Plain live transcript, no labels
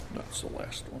That's the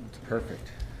last one.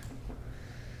 Perfect.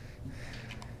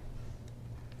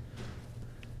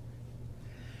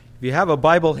 If you have a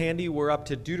Bible handy, we're up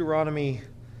to Deuteronomy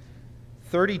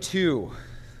 32.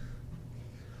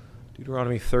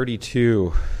 Deuteronomy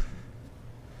 32.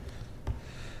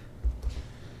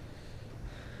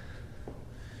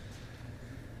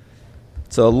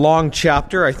 It's a long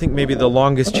chapter, I think maybe the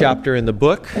longest chapter in the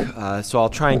book, so I'll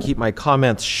try and keep my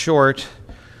comments short.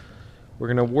 We're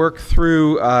going to work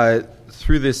through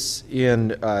this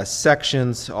in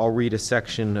sections. I'll read a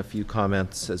section, a few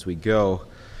comments as we go.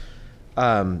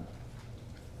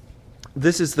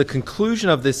 This is the conclusion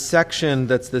of this section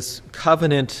that's this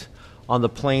covenant on the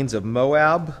plains of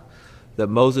Moab that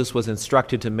Moses was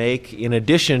instructed to make in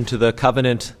addition to the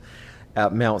covenant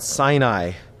at Mount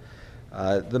Sinai.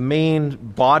 The main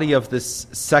body of this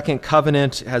second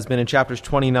covenant has been in chapters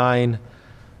 29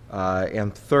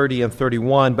 and 30 and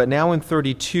 31, but now in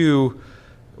 32,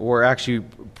 or actually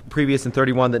previous in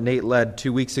 31 that Nate led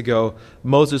 2 weeks ago,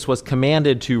 Moses was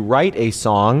commanded to write a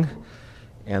song,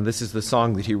 and this is the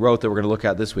song that he wrote that we're going to look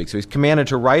at this week. So he's commanded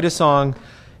to write a song,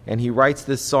 and he writes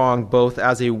this song both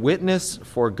as a witness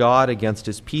for God against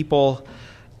his people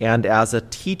and as a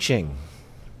teaching.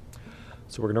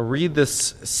 So we're going to read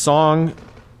this song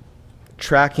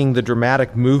tracking the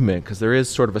dramatic movement, because there is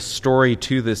sort of a story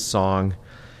to this song,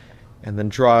 and then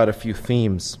draw out a few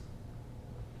themes.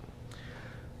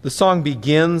 The song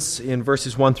begins in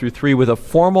verses 1 through 3 with a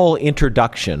formal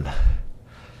introduction.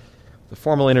 The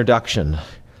formal introduction.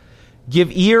 Give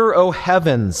ear, O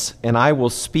heavens, and I will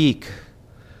speak.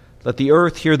 Let the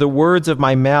earth hear the words of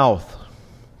my mouth.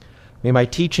 May my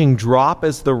teaching drop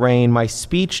as the rain, my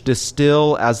speech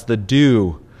distill as the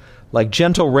dew, like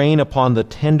gentle rain upon the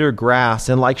tender grass,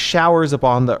 and like showers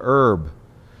upon the herb.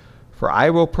 For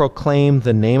I will proclaim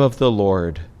the name of the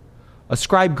Lord.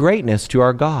 Ascribe greatness to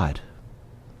our God.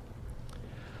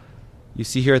 You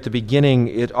see here at the beginning,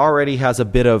 it already has a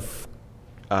bit of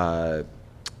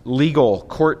legal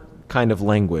court kind of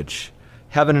language.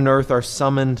 Heaven and earth are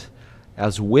summoned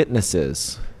as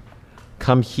witnesses.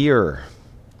 Come here.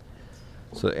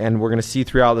 And we're going to see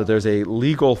throughout that there's a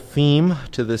legal theme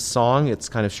to this song. It's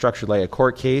kind of structured like a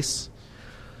court case.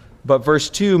 But verse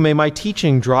 2, may my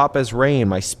teaching drop as rain,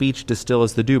 my speech distill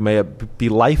as the dew. May it be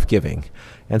life-giving.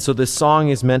 And so this song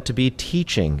is meant to be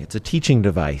teaching. It's a teaching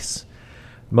device.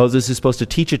 Moses is supposed to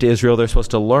teach it to Israel. They're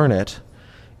supposed to learn it.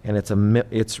 And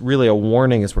it's really a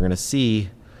warning, as we're going to see.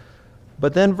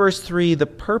 But then verse 3, the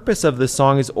purpose of this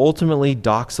song is ultimately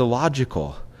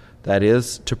doxological. That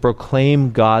is, to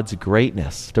proclaim God's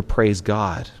greatness, to praise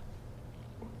God.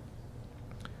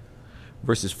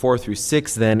 Verses 4 through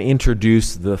 6 then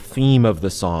introduce the theme of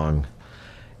the song.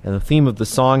 And the theme of the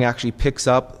song actually picks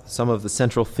up some of the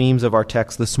central themes of our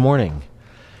text this morning.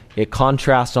 It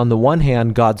contrasts, on the one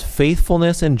hand, God's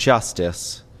faithfulness and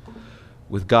justice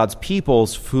with God's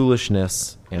people's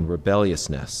foolishness and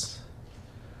rebelliousness.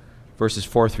 Verses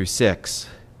 4 through 6.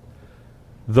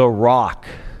 The rock.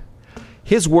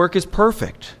 His work is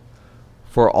perfect,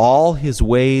 for all his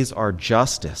ways are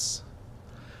justice.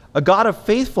 A God of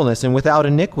faithfulness and without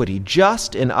iniquity,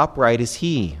 just and upright is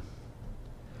he.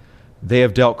 They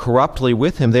have dealt corruptly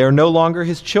with him. They are no longer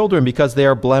his children because they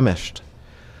are blemished.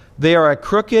 They are a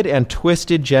crooked and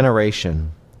twisted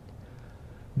generation.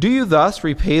 Do you thus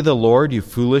repay the Lord, you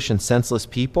foolish and senseless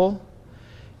people?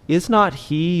 Is not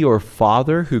he your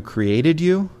Father who created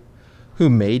you, who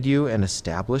made you and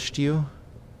established you?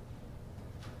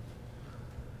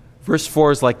 Verse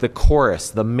 4 is like the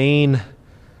chorus, the main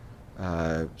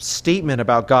statement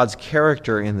about God's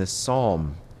character in this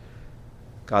psalm.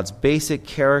 God's basic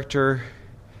character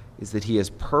is that he is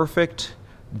perfect,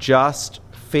 just,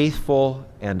 faithful,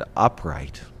 and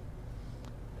upright.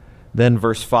 Then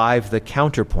verse 5, the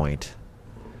counterpoint.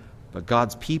 But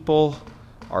God's people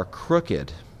are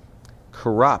crooked,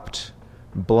 corrupt,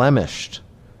 blemished,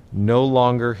 no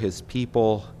longer his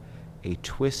people, a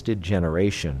twisted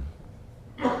generation.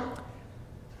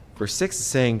 Verse 6 is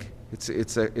saying,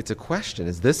 it's a question.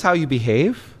 Is this how you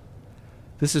behave?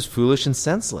 This is foolish and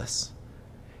senseless.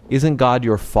 Isn't God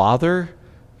your Father,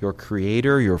 your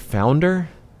Creator, your Founder?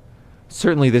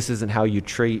 Certainly this isn't how you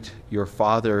treat your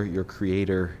Father, your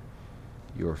Creator,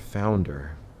 your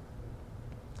Founder.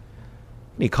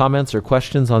 Any comments or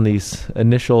questions on these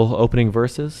initial opening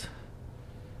verses?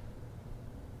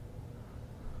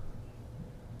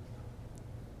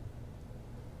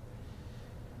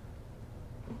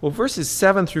 Well, verses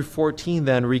 7 through 14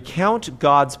 then recount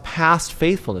God's past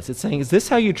faithfulness. It's saying, is this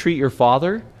how you treat your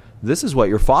father? This is what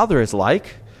your father is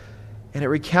like. And it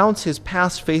recounts his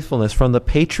past faithfulness from the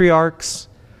patriarchs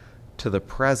to the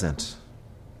present.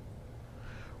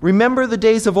 Remember the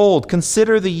days of old.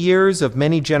 Consider the years of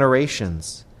many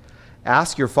generations.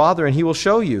 Ask your father, and he will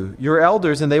show you, your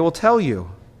elders, and they will tell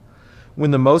you.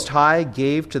 When the Most High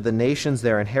gave to the nations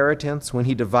their inheritance, when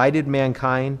he divided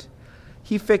mankind,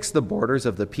 he fixed the borders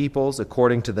of the peoples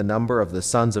according to the number of the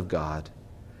sons of God.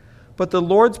 But the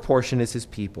Lord's portion is his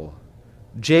people,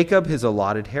 Jacob his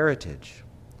allotted heritage.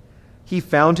 He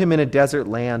found him in a desert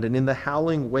land and in the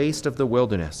howling waste of the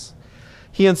wilderness.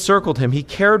 He encircled him, he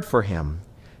cared for him.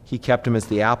 He kept him as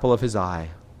the apple of his eye.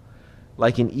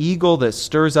 Like an eagle that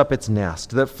stirs up its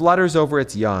nest, that flutters over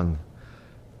its young,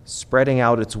 spreading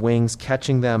out its wings,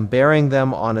 catching them, bearing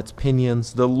them on its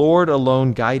pinions, the Lord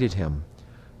alone guided him.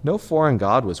 No foreign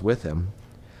god was with him.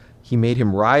 He made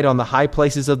him ride on the high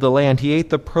places of the land. He ate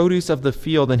the produce of the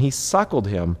field, and he suckled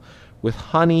him with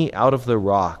honey out of the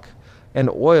rock and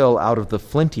oil out of the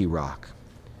flinty rock.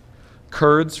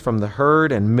 Curds from the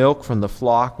herd and milk from the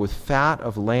flock, with fat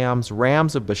of lambs,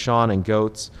 rams of Bashan, and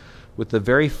goats, with the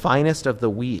very finest of the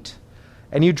wheat.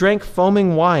 And you drank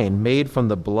foaming wine made from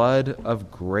the blood of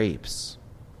grapes.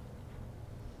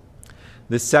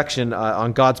 This section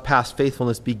on God's past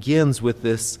faithfulness begins with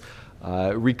this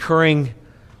recurring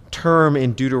term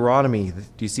in Deuteronomy.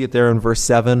 Do you see it there in verse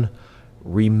 7?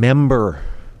 Remember.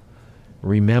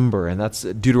 Remember. And that's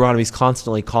Deuteronomy's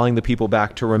constantly calling the people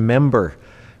back to remember.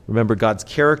 Remember God's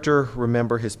character.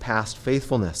 Remember his past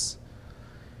faithfulness.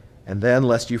 And then,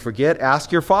 lest you forget,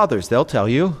 ask your fathers. They'll tell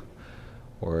you.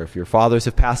 Or if your fathers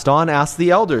have passed on, ask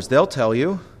the elders. They'll tell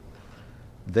you.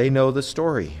 They know the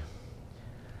story.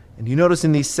 And you notice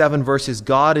in these 7 verses,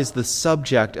 God is the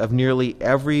subject of nearly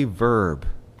every verb.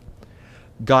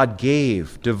 God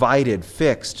gave, divided,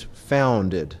 fixed,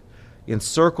 founded,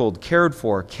 encircled, cared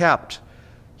for, kept.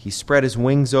 He spread his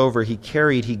wings over. He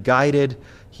carried, he guided,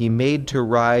 he made to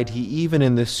ride. He even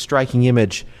in this striking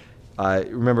image,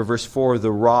 remember verse 4,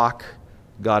 the rock,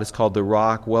 God is called the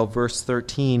rock. Well, verse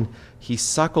 13, he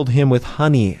suckled him with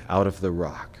honey out of the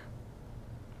rock.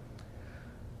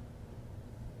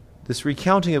 This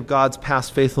recounting of God's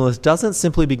past faithfulness doesn't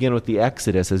simply begin with the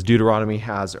Exodus, as Deuteronomy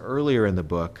has earlier in the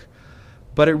book,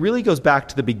 but it really goes back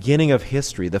to the beginning of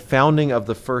history, the founding of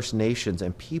the first nations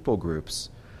and people groups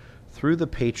through the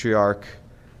patriarchs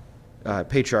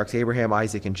Abraham,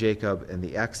 Isaac, and Jacob, and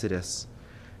the Exodus.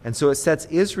 And so it sets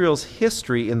Israel's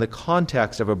history in the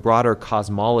context of a broader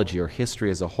cosmology or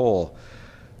history as a whole.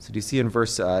 So do you see in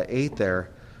verse 8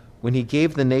 there, when he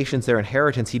gave the nations their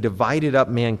inheritance, he divided up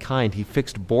mankind. He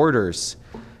fixed borders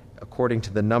according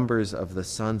to the numbers of the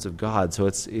sons of God. So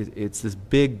it's this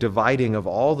big dividing of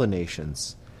all the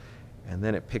nations. And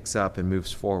then it picks up and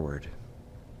moves forward.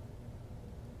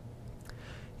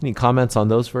 Any comments on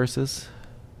those verses?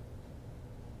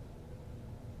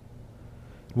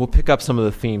 We'll pick up some of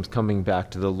the themes coming back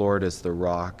to the Lord as the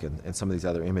rock and some of these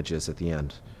other images at the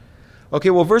end. Okay,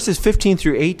 well, verses 15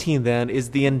 through 18 then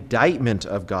is the indictment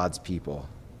of God's people.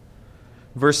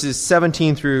 Verses 7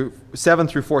 through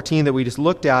 14 that we just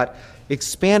looked at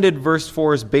expanded verse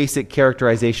 4's basic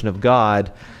characterization of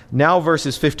God. Now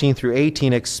verses 15 through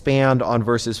 18 expand on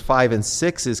verses 5 and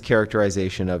 6's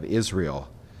characterization of Israel.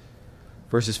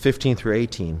 Verses 15 through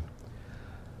 18.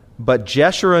 But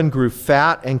Jeshurun grew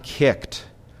fat and kicked.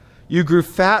 You grew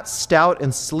fat, stout,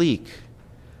 and sleek.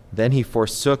 Then he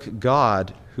forsook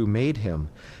God who made him,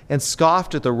 and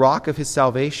scoffed at the rock of his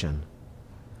salvation.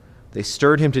 They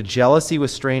stirred him to jealousy with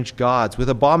strange gods. With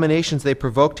abominations they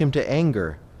provoked him to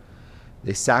anger.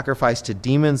 They sacrificed to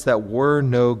demons that were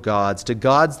no gods, to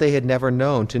gods they had never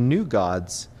known, to new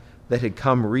gods that had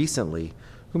come recently,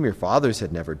 whom your fathers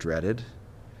had never dreaded.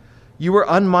 You were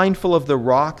unmindful of the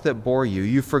rock that bore you.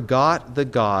 You forgot the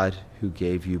God who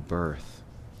gave you birth.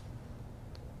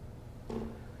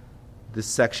 This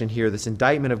section here, this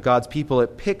indictment of God's people,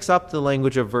 it picks up the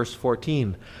language of verse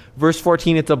 14. Verse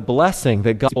 14, it's a blessing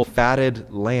that God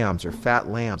fatted lambs or fat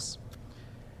lambs.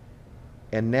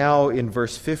 And now in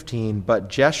verse 15, but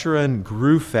Jeshurun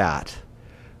grew fat.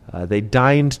 They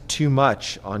dined too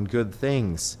much on good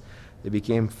things. They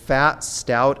became fat,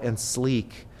 stout, and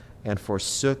sleek, and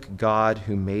forsook God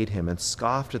who made him, and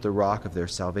scoffed at the rock of their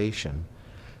salvation.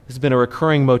 This has been a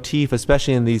recurring motif,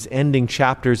 especially in these ending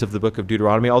chapters of the book of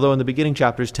Deuteronomy, although in the beginning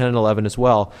chapters 10 and 11 as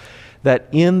well, that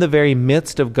in the very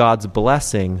midst of God's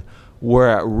blessing, we're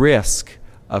at risk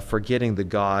of forgetting the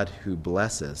God who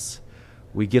blesses.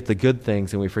 We get the good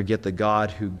things and we forget the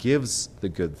God who gives the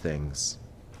good things.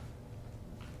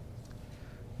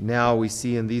 Now we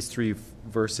see in these 3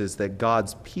 verses that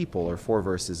God's people, or 4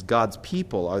 verses, God's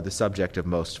people are the subject of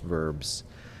most verbs.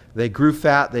 They grew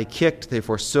fat, they kicked, they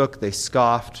forsook, they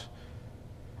scoffed.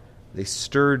 They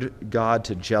stirred God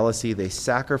to jealousy. They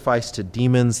sacrificed to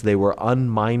demons. They were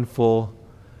unmindful.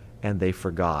 and they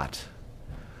forgot.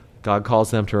 God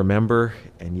calls them to remember,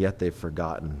 and yet they've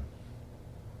forgotten.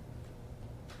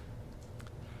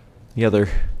 Any other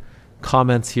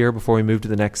comments here before we move to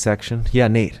the next section? Yeah,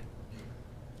 Nate. I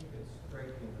think it's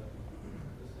striking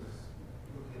that this is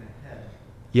looking ahead.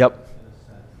 Yep. In a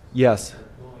sense. Yes. They're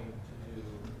going to do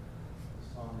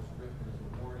the song is written as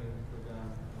a warning for them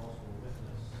and also a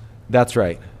witness That's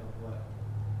right. of what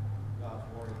God's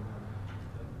warning them.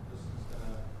 That this is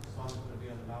the song's going to be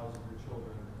on the mouths of your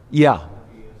children. Yeah. It's going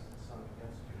to be a song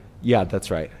against you. Yeah,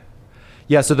 that's right.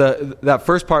 Yeah, so that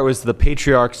first part was the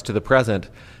patriarchs to the present.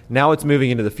 Now it's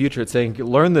moving into the future. It's saying,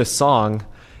 learn this song,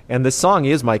 and this song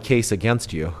is my case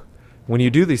against you. When you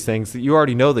do these things, you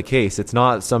already know the case. It's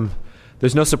not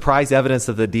there's no surprise evidence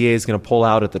that the DA is going to pull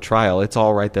out at the trial. It's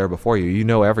all right there before you. You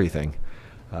know everything.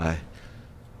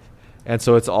 And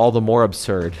so it's all the more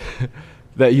absurd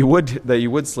that you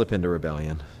would slip into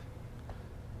rebellion.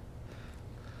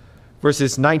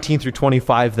 Verses 19 through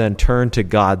 25 then turn to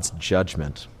God's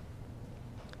judgment.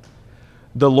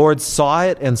 The Lord saw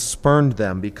it and spurned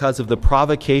them because of the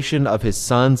provocation of his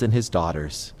sons and his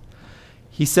daughters.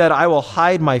 He said, I will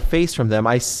hide my face from them.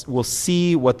 I will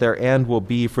see what their end will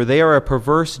be, for they are a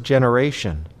perverse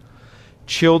generation,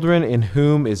 children in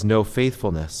whom is no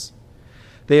faithfulness.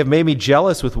 They have made me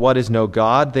jealous with what is no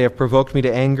God. They have provoked me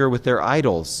to anger with their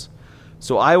idols.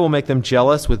 So I will make them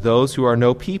jealous with those who are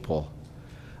no people.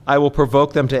 I will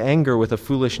provoke them to anger with a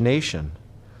foolish nation.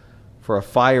 For a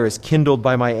fire is kindled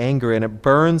by my anger, and it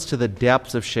burns to the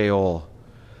depths of Sheol,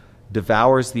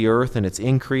 devours the earth and its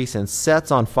increase, and sets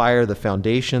on fire the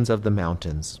foundations of the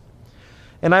mountains.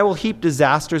 And I will heap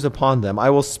disasters upon them.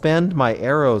 I will spend my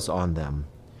arrows on them.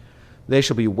 They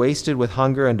shall be wasted with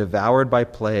hunger and devoured by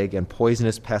plague and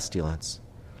poisonous pestilence.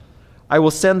 I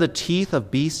will send the teeth of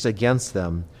beasts against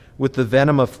them, with the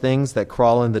venom of things that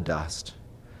crawl in the dust.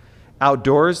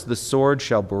 Outdoors the sword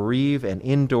shall bereave, and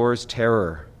indoors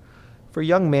terror. For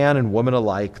young man and woman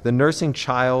alike, the nursing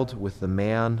child with the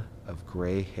man of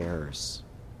gray hairs.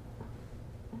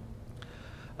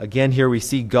 Again, here we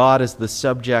see God as the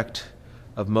subject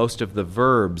of most of the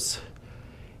verbs.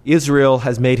 Israel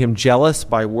has made him jealous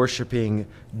by worshiping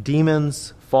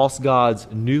demons, false gods,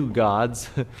 new gods.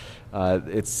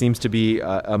 It seems to be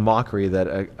a mockery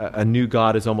that a new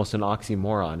god is almost an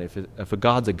oxymoron. If a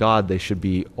god's a god, they should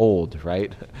be old,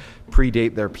 right?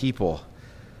 Predate their people.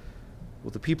 Well,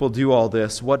 the people do all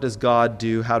this. What does God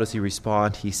do? How does he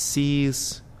respond? He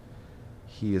sees,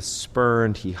 he is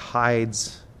spurned, he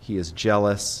hides, he is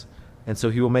jealous, and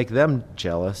so he will make them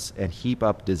jealous and heap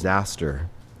up disaster.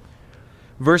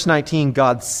 Verse 19,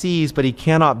 God sees, but he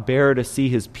cannot bear to see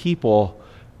his people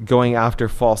going after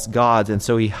false gods, and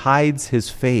so he hides his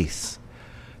face.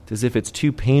 It's as if it's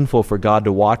too painful for God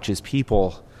to watch his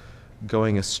people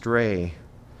going astray.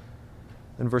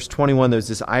 In verse 21, there's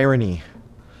this irony.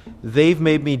 They've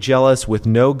made me jealous with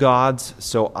no gods,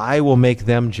 so I will make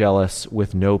them jealous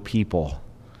with no people.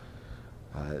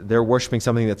 They're worshiping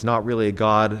something that's not really a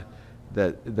god,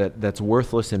 that's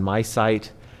worthless in my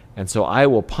sight, and so I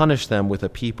will punish them with a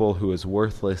people who is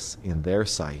worthless in their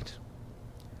sight.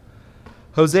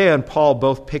 Hosea and Paul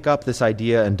both pick up this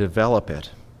idea and develop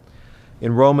it.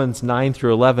 In Romans 9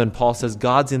 through 11, Paul says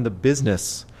God's in the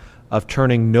business of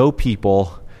turning no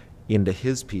people into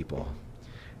his people.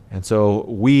 And so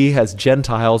we as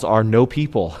Gentiles are no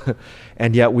people,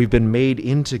 and yet we've been made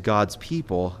into God's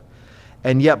people.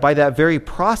 And yet by that very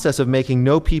process of making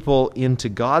no people into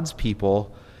God's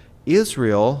people,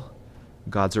 Israel,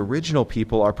 God's original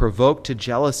people, are provoked to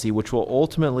jealousy, which will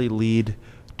ultimately lead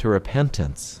to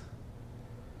repentance.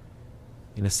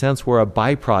 In a sense, we're a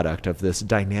byproduct of this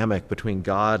dynamic between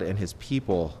God and his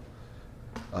people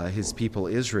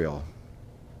Israel.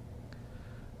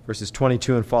 Verses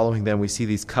 22 and following, then we see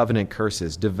these covenant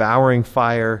curses: devouring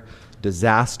fire,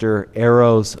 disaster,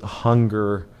 arrows,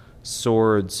 hunger,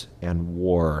 swords, and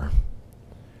war.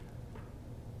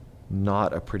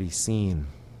 Not a pretty scene.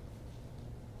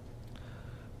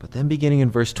 But then beginning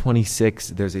in verse 26,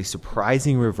 there's a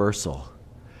surprising reversal.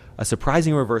 A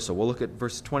surprising reversal. We'll look at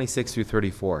verse 26 through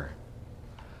 34.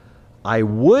 I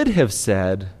would have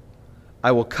said,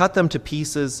 I will cut them to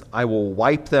pieces, I will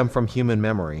wipe them from human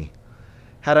memory.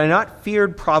 Had I not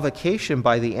feared provocation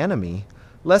by the enemy,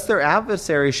 lest their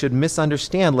adversaries should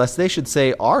misunderstand, lest they should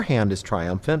say, our hand is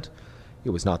triumphant.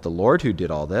 It was not the Lord who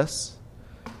did all this.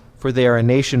 For they are a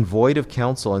nation void of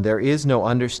counsel, and there is no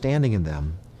understanding in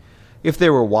them. If they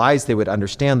were wise, they would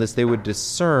understand this. They would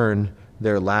discern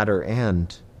their latter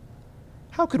end.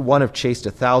 How could one have chased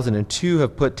 1,000 and two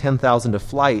have put 10,000 to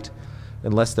flight,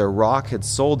 unless their rock had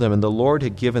sold them and the Lord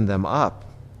had given them up?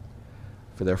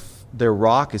 For their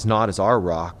rock is not as our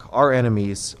rock. Our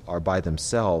enemies are by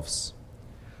themselves.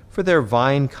 For their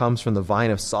vine comes from the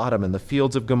vine of Sodom and the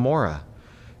fields of Gomorrah.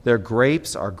 Their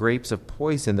grapes are grapes of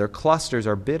poison. Their clusters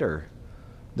are bitter.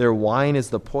 Their wine is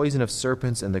the poison of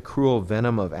serpents and the cruel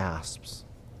venom of asps.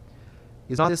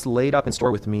 Is not this laid up in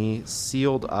store with me,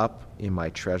 sealed up in my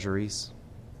treasuries?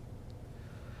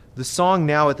 The song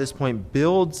now at this point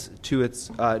builds to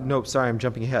its... I'm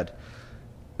jumping ahead.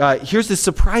 Here's this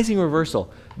surprising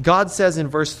reversal. God says in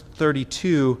verse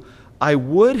 32, I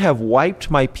would have wiped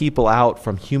my people out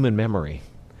from human memory.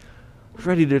 I was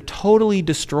ready to totally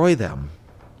destroy them.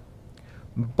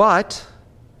 But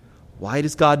why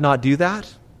does God not do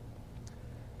that?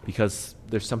 Because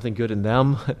there's something good in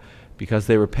them? Because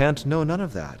they repent? No, none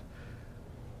of that.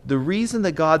 The reason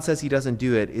that God says he doesn't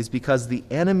do it is because the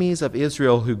enemies of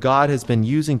Israel who God has been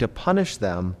using to punish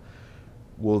them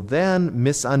will then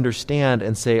misunderstand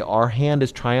and say, our hand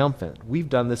is triumphant. We've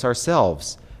done this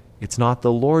ourselves. It's not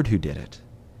the Lord who did it.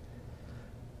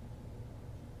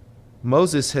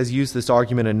 Moses has used this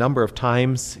argument a number of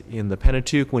times in the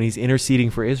Pentateuch when he's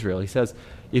interceding for Israel. He says,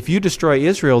 if you destroy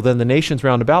Israel, then the nations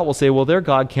round about will say, well, their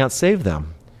God can't save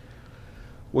them.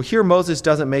 Well, here Moses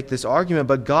doesn't make this argument,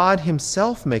 but God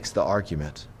himself makes the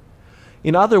argument.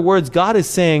 In other words, God is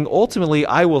saying, ultimately,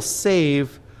 I will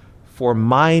save for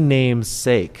my name's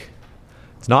sake.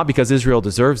 It's not because Israel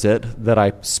deserves it that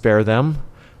I spare them.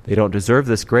 They don't deserve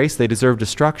this grace. They deserve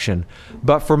destruction.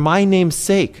 But for my name's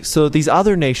sake, so these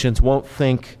other nations won't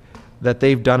think that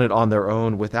they've done it on their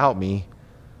own without me,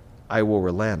 I will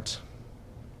relent.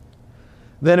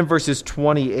 Then in verses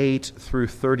 28 through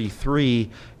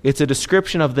 33, it's a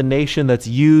description of the nation that's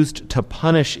used to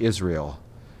punish Israel.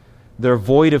 They're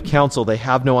void of counsel. They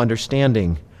have no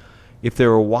understanding. If they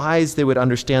were wise, they would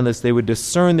understand this. They would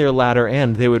discern their latter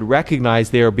end. They would recognize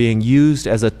they are being used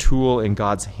as a tool in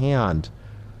God's hand.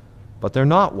 But they're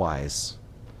not wise.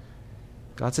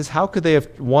 God says, how could they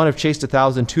have, one have chased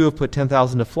 1,000, two have put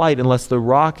 10,000 to flight, unless the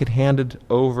rock had handed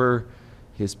over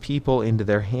his people into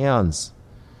their hands?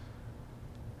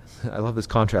 I love this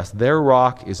contrast. Their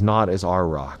rock is not as our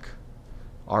rock.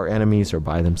 Our enemies are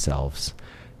by themselves.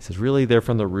 He says, really, they're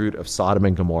from the root of Sodom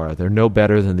and Gomorrah. They're no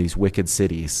better than these wicked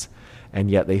cities. And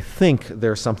yet they think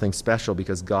they're something special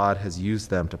because God has used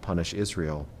them to punish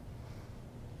Israel.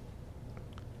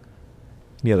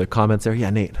 Any other comments there? Yeah,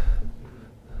 Nate.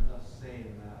 Thus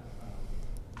saying that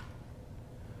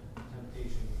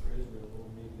temptation for Israel, well,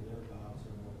 maybe their gods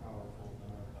are more powerful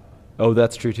than our God. Oh,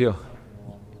 that's true too. Something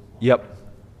along those lines. Yep.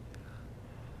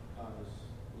 God is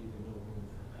leaving no room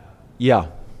for that. Yeah.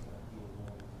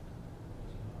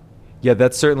 Yeah,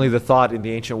 that's certainly the thought in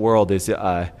the ancient world is,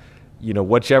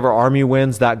 whichever army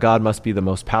wins, that God must be the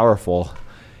most powerful.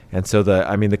 And so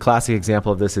the classic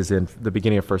example of this is in the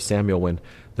beginning of 1 Samuel when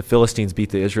the Philistines beat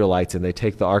the Israelites and they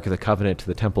take the Ark of the Covenant to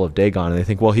the temple of Dagon and they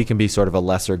think, well, he can be sort of a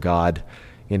lesser god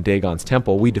in Dagon's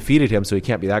temple. We defeated him, so he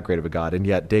can't be that great of a god. And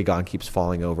yet Dagon keeps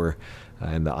falling over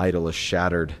and the idol is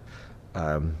shattered.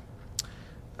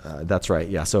 That's right,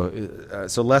 yeah.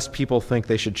 So lest people think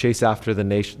they should chase after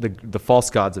the false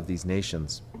gods of these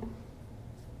nations.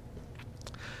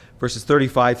 Verses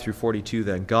 35 through 42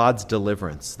 then, God's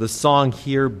deliverance. The song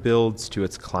here builds to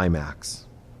its climax.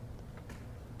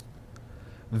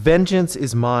 Vengeance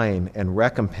is mine and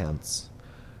recompense,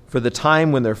 for the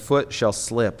time when their foot shall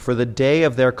slip, for the day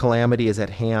of their calamity is at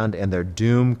hand, and their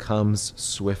doom comes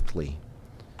swiftly.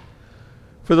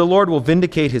 For the Lord will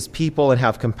vindicate his people and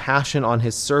have compassion on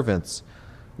his servants,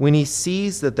 when he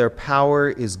sees that their power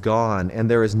is gone, and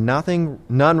there is none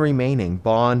remaining,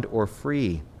 bond or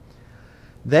free.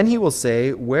 Then he will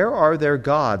say, where are their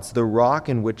gods, the rock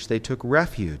in which they took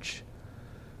refuge?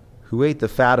 Who ate the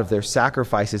fat of their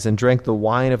sacrifices and drank the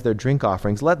wine of their drink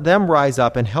offerings? Let them rise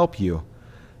up and help you.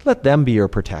 Let them be your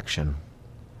protection.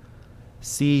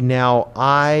 See, now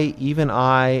I, even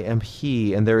I, am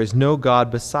he, and there is no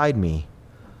God beside me.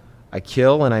 I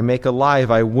kill and I make alive,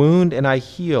 I wound and I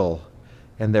heal,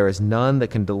 and there is none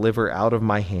that can deliver out of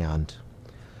my hand.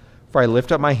 For I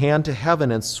lift up my hand to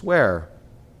heaven and swear,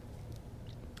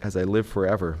 as I live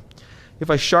forever, if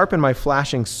I sharpen my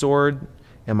flashing sword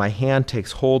and my hand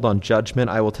takes hold on judgment,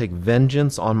 I will take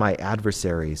vengeance on my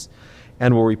adversaries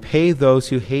and will repay those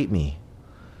who hate me.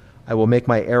 I will make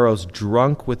my arrows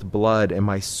drunk with blood, and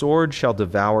my sword shall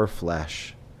devour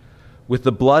flesh, with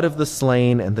the blood of the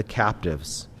slain and the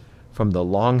captives, from the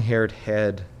long-haired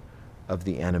head of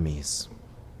the enemies.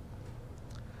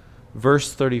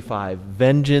 Verse 35,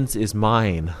 vengeance is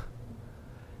mine.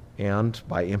 And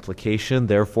by implication,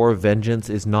 therefore, vengeance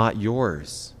is not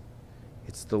yours.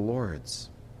 It's the Lord's.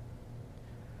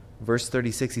 Verse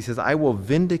 36, he says, I will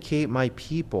vindicate my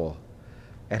people.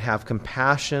 and have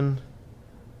compassion,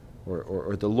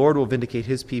 or the Lord will vindicate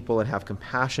his people and have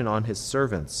compassion on his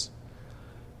servants.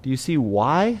 Do you see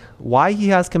why? Why he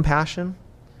has compassion?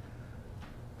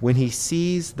 When he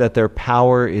sees that their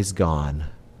power is gone.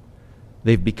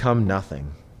 They've become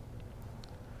nothing.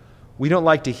 We don't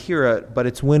like to hear it, but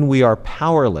it's when we are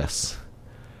powerless,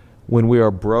 when we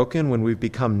are broken, when we've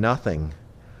become nothing,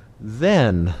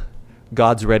 then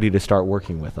God's ready to start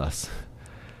working with us.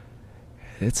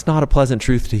 It's not a pleasant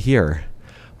truth to hear,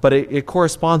 but it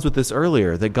corresponds with this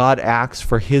earlier, that God acts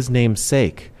for his name's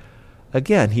sake.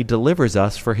 Again, he delivers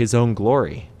us for his own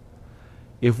glory.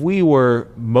 If we were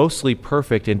mostly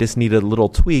perfect and just needed little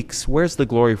tweaks, where's the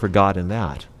glory for God in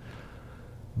that?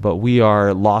 But we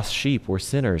are lost sheep, we're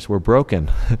sinners, we're broken.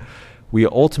 We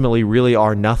ultimately really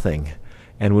are nothing.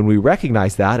 And when we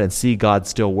recognize that and see God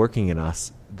still working in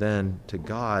us, then to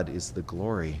God is the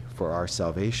glory for our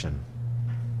salvation.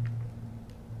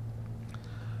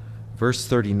 Verse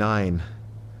 39,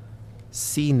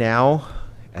 see now,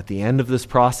 at the end of this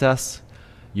process,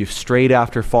 you've strayed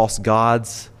after false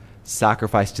gods,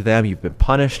 sacrificed to them, you've been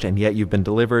punished, and yet you've been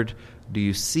delivered. Do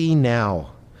you see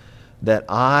now that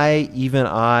I, even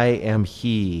I, am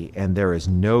he, and there is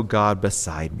no God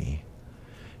beside me?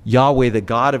 Yahweh, the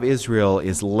God of Israel,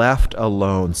 is left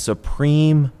alone,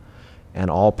 supreme and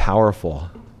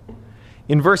all-powerful.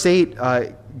 In verse 8,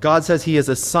 God says he has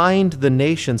assigned the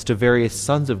nations to various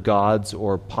sons of gods,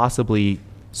 or possibly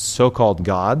so-called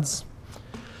gods.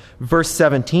 Verse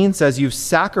 17 says, you've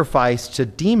sacrificed to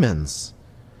demons,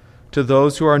 to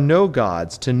those who are no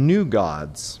gods, to new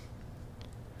gods.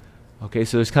 Okay,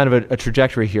 so there's kind of a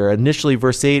trajectory here. Initially,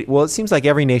 verse 8, well, it seems like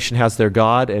every nation has their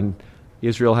God, and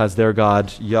Israel has their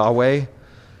God, Yahweh.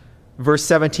 Verse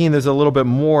 17, there's a little bit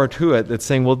more to it that's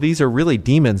saying, well, these are really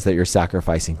demons that you're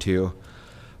sacrificing to.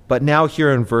 But now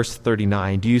here in verse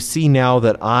 39, do you see now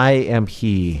that I am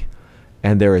he,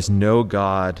 and there is no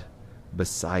God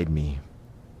beside me?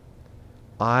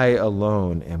 I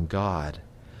alone am God.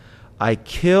 I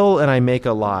kill and I make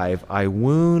alive. I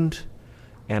wound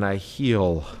and I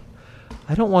heal.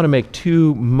 I don't want to make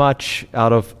too much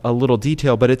out of a little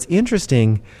detail, but it's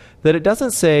interesting that it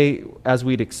doesn't say, as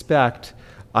we'd expect,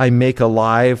 I make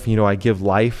alive, I give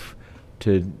life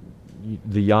to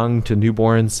the young, to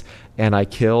newborns, and I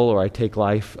kill or I take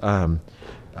life.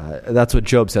 That's what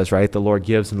Job says, right? The Lord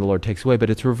gives and the Lord takes away, but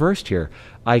it's reversed here.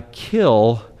 I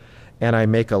kill and I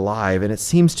make alive. And it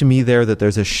seems to me there that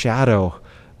there's a shadow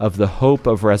of the hope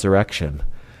of resurrection,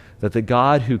 that the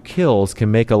God who kills can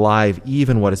make alive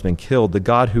even what has been killed. The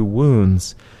God who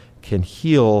wounds can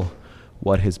heal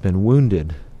what has been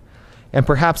wounded. And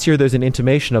perhaps here there's an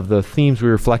intimation of the themes we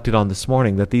reflected on this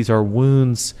morning, that these are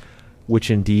wounds which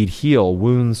indeed heal,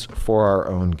 wounds for our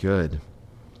own good.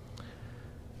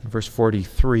 In verse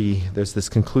 43, there's this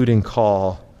concluding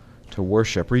call to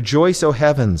worship. Rejoice, O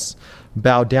heavens,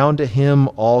 bow down to him,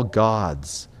 all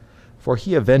gods. For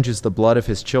he avenges the blood of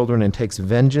his children and takes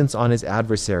vengeance on his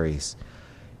adversaries.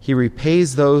 He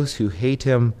repays those who hate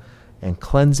him and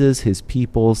cleanses his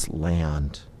people's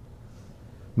land.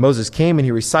 Moses came and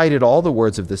he recited all the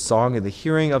words of this song in the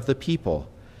hearing of the people,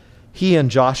 he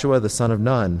and Joshua the son of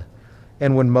Nun.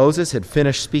 And when Moses had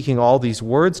finished speaking all these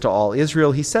words to all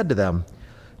Israel, he said to them,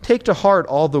 take to heart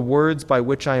all the words by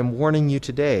which I am warning you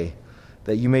today,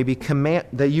 that you may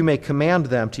command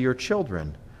them to your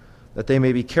children, that they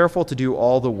may be careful to do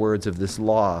all the words of this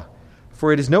law.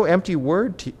 For it is no empty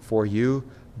word for you,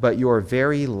 but your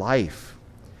very life.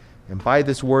 And by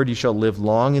this word you shall live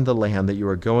long in the land that you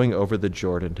are going over the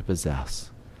Jordan to possess.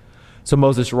 So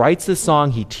Moses writes this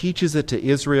song. He teaches it to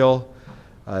Israel.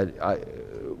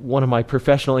 One of my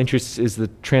professional interests is the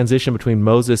transition between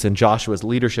Moses and Joshua's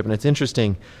leadership. And it's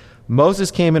interesting. Moses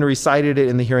came and recited it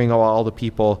in the hearing of all the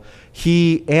people.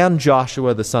 He and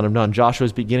Joshua, the son of Nun. Joshua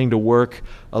is beginning to work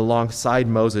alongside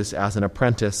Moses as an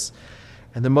apprentice.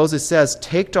 And then Moses says,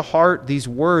 take to heart these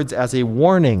words as a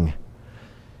warning.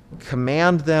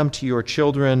 Command them to your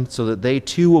children so that they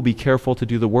too will be careful to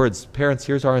do the words. Parents,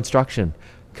 here's our instruction.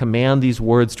 Command these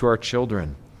words to our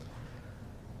children.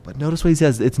 But notice what he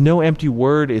says. It's no empty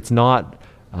word. It's not,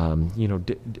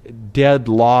 dead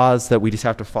laws that we just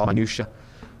have to follow. Minutia.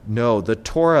 No, the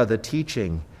Torah, the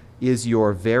teaching, is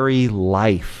your very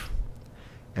life.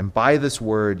 And by this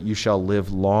word you shall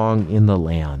live long in the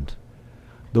land.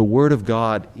 The word of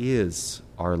God is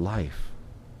our life.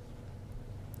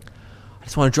 I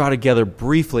just want to draw together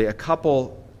briefly a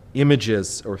couple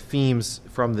images or themes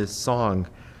from this song.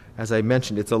 As I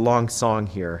mentioned, it's a long song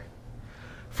here.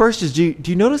 First is, do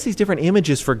you notice these different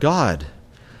images for God?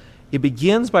 It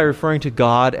begins by referring to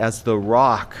God as the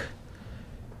rock.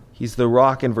 He's the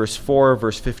rock in verse 4,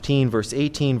 verse 15, verse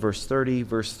 18, verse 30,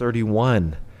 verse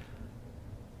 31.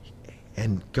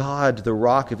 And God, the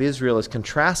rock of Israel, is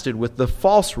contrasted with the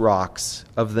false rocks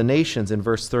of the nations in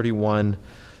verse 31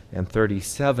 and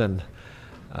 37.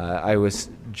 I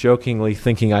was jokingly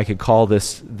thinking I could call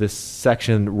this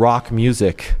section rock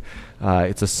music.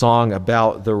 It's a song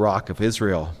about the rock of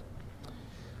Israel.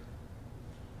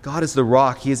 God is the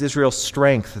rock. He is Israel's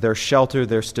strength, their shelter,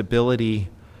 their stability.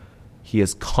 He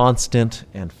is constant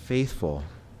and faithful.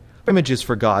 Images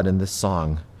for God in this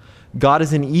song. God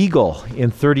is an eagle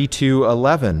in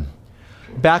 32:11.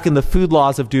 Back in the food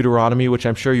laws of Deuteronomy, which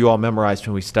I'm sure you all memorized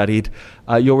when we studied,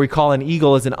 you'll recall an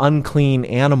eagle is an unclean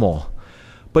animal.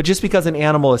 But just because an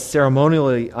animal is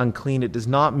ceremonially unclean, it does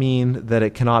not mean that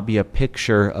it cannot be a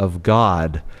picture of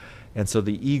God. And so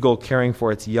the eagle caring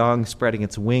for its young, spreading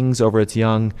its wings over its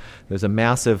young. There's a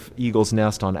massive eagle's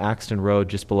nest on Axton Road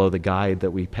just below the guide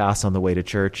that we pass on the way to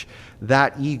church.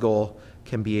 That eagle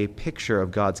can be a picture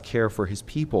of God's care for his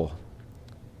people.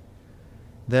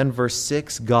 Then verse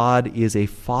 6, God is a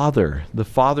father, the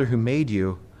father who made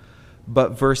you.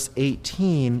 But verse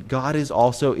 18, God is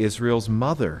also Israel's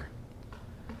mother.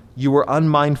 You were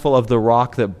unmindful of the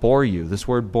rock that bore you. This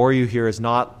word bore you here is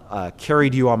not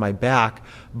carried you on my back,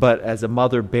 but as a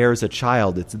mother bears a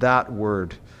child. It's that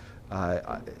word,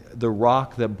 the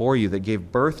rock that bore you, that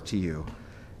gave birth to you.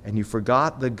 And you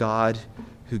forgot the God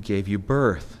who gave you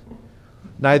birth.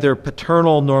 Neither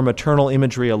paternal nor maternal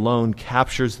imagery alone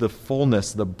captures the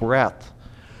fullness, the breadth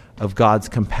of God's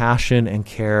compassion and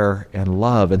care and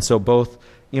love. And so both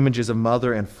images of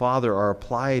mother and father are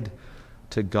applied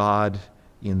to God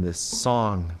in this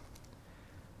song.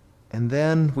 And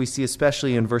then we see,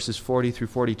 especially in verses 40 through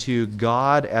 42,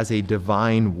 God as a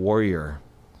divine warrior.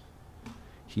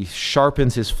 He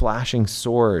sharpens his flashing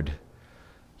sword.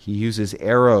 He uses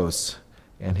arrows,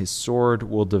 and his sword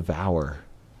will devour.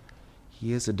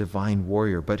 He is a divine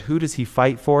warrior. But who does he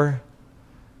fight for?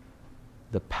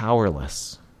 The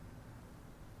powerless.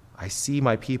 I see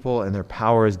my people and their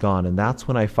power is gone, and that's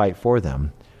when I fight for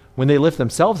them. When they lift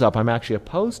themselves up, I'm actually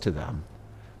opposed to them.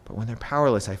 But when they're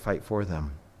powerless, I fight for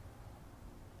them.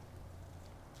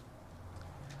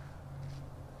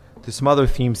 There's some other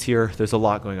themes here. There's a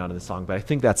lot going on in the song, but I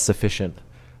think that's sufficient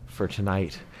for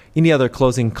tonight. Any other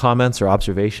closing comments or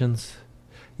observations?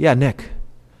 Yeah, Nick.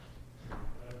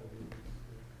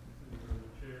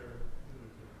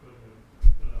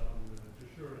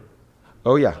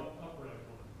 Oh, yeah.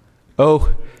 Oh.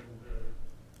 The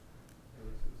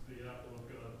apple of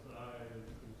God's eye and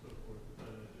so forth.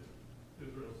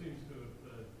 Israel seems to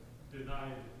have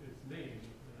denied its name.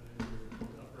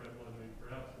 The upright one, I mean,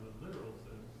 perhaps in a literal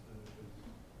sense, because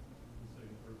the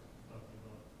same verse talking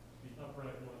about the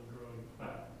upright one growing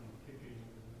fat and kicking.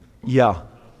 Yeah.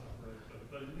 Not upright,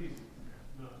 but at least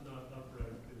not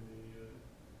upright in the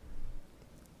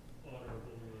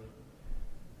honorable.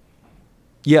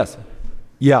 Yes.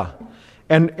 Yeah.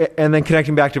 And then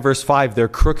connecting back to verse 5, they're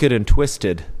crooked and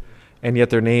twisted, and yet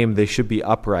their name, they should be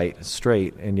upright,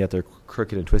 straight, and yet they're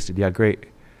crooked and twisted. Yeah, great.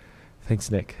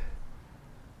 Thanks, Nick.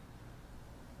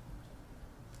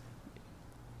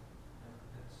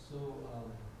 So,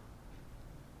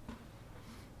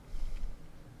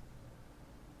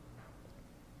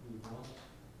 we want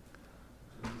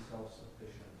to be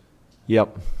self-sufficient.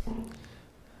 Yep.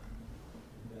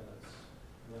 That's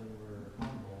when we're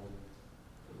humble,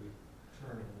 that we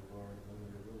turn to the Lord, when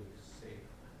we're really safe.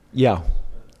 Yeah.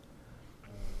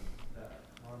 But that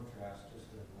contrast just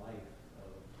in life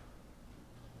of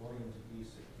wanting to be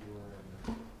secure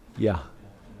and Yeah.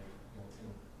 in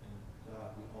God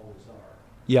we always are.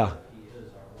 Yeah. He is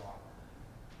our rock.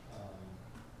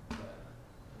 But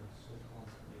we're so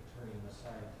constantly turning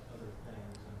aside to other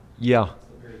things, and Yeah. it's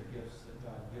the very gifts that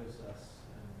God gives us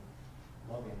and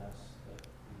loving us that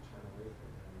we turn away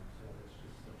from Him. So it's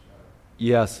just such a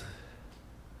Yes.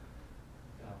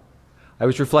 yeah. I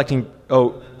was reflecting.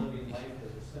 Oh, And then living life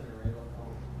as a sinner, I don't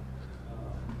know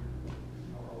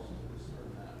how else to discern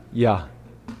that. yeah.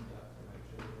 That for my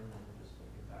children, and just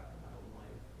looking back at my own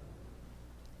life,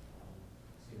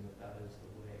 seeing that is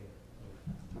the way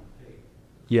of faith.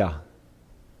 Yeah.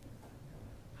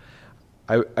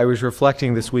 I was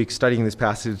reflecting this week, studying this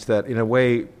passage, that in a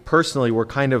way, personally, we're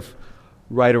kind of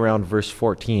right around verse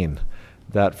 14.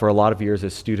 That for a lot of years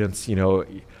as students,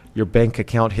 your bank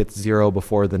account hits zero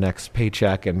before the next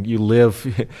paycheck, and you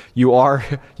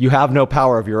have no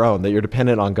power of your own, that you're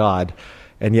dependent on God.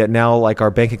 And yet now, like,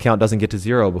 our bank account doesn't get to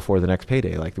zero before the next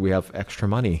payday. Like, we have extra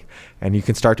money. And you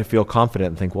can start to feel confident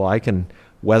and think, well, I can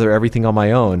weather everything on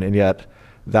my own. And yet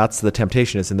that's the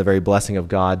temptation. It's in the very blessing of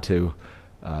God to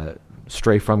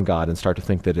stray from God and start to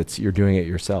think that you're doing it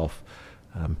yourself.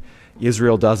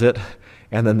 Israel does it,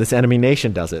 and then this enemy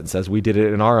nation does it and says we did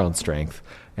it in our own strength.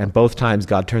 And both times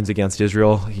God turns against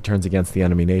Israel, he turns against the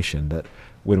enemy nation. That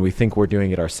when we think we're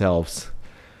doing it ourselves,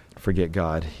 forget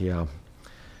God. Yeah,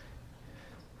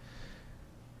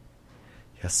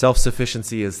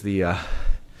 self-sufficiency is the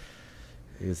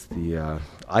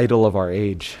idol of our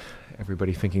age.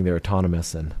 Everybody thinking they're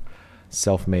autonomous and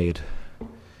self-made.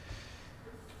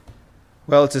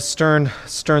 Well, it's a stern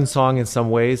song in some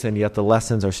ways, and yet the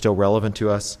lessons are still relevant to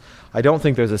us. I don't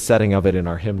think there's a setting of it in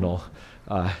our hymnal.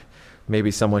 Maybe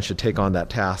someone should take on that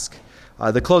task.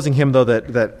 The closing hymn, though,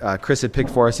 that Chris had picked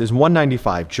for us is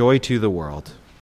 195, Joy to the World.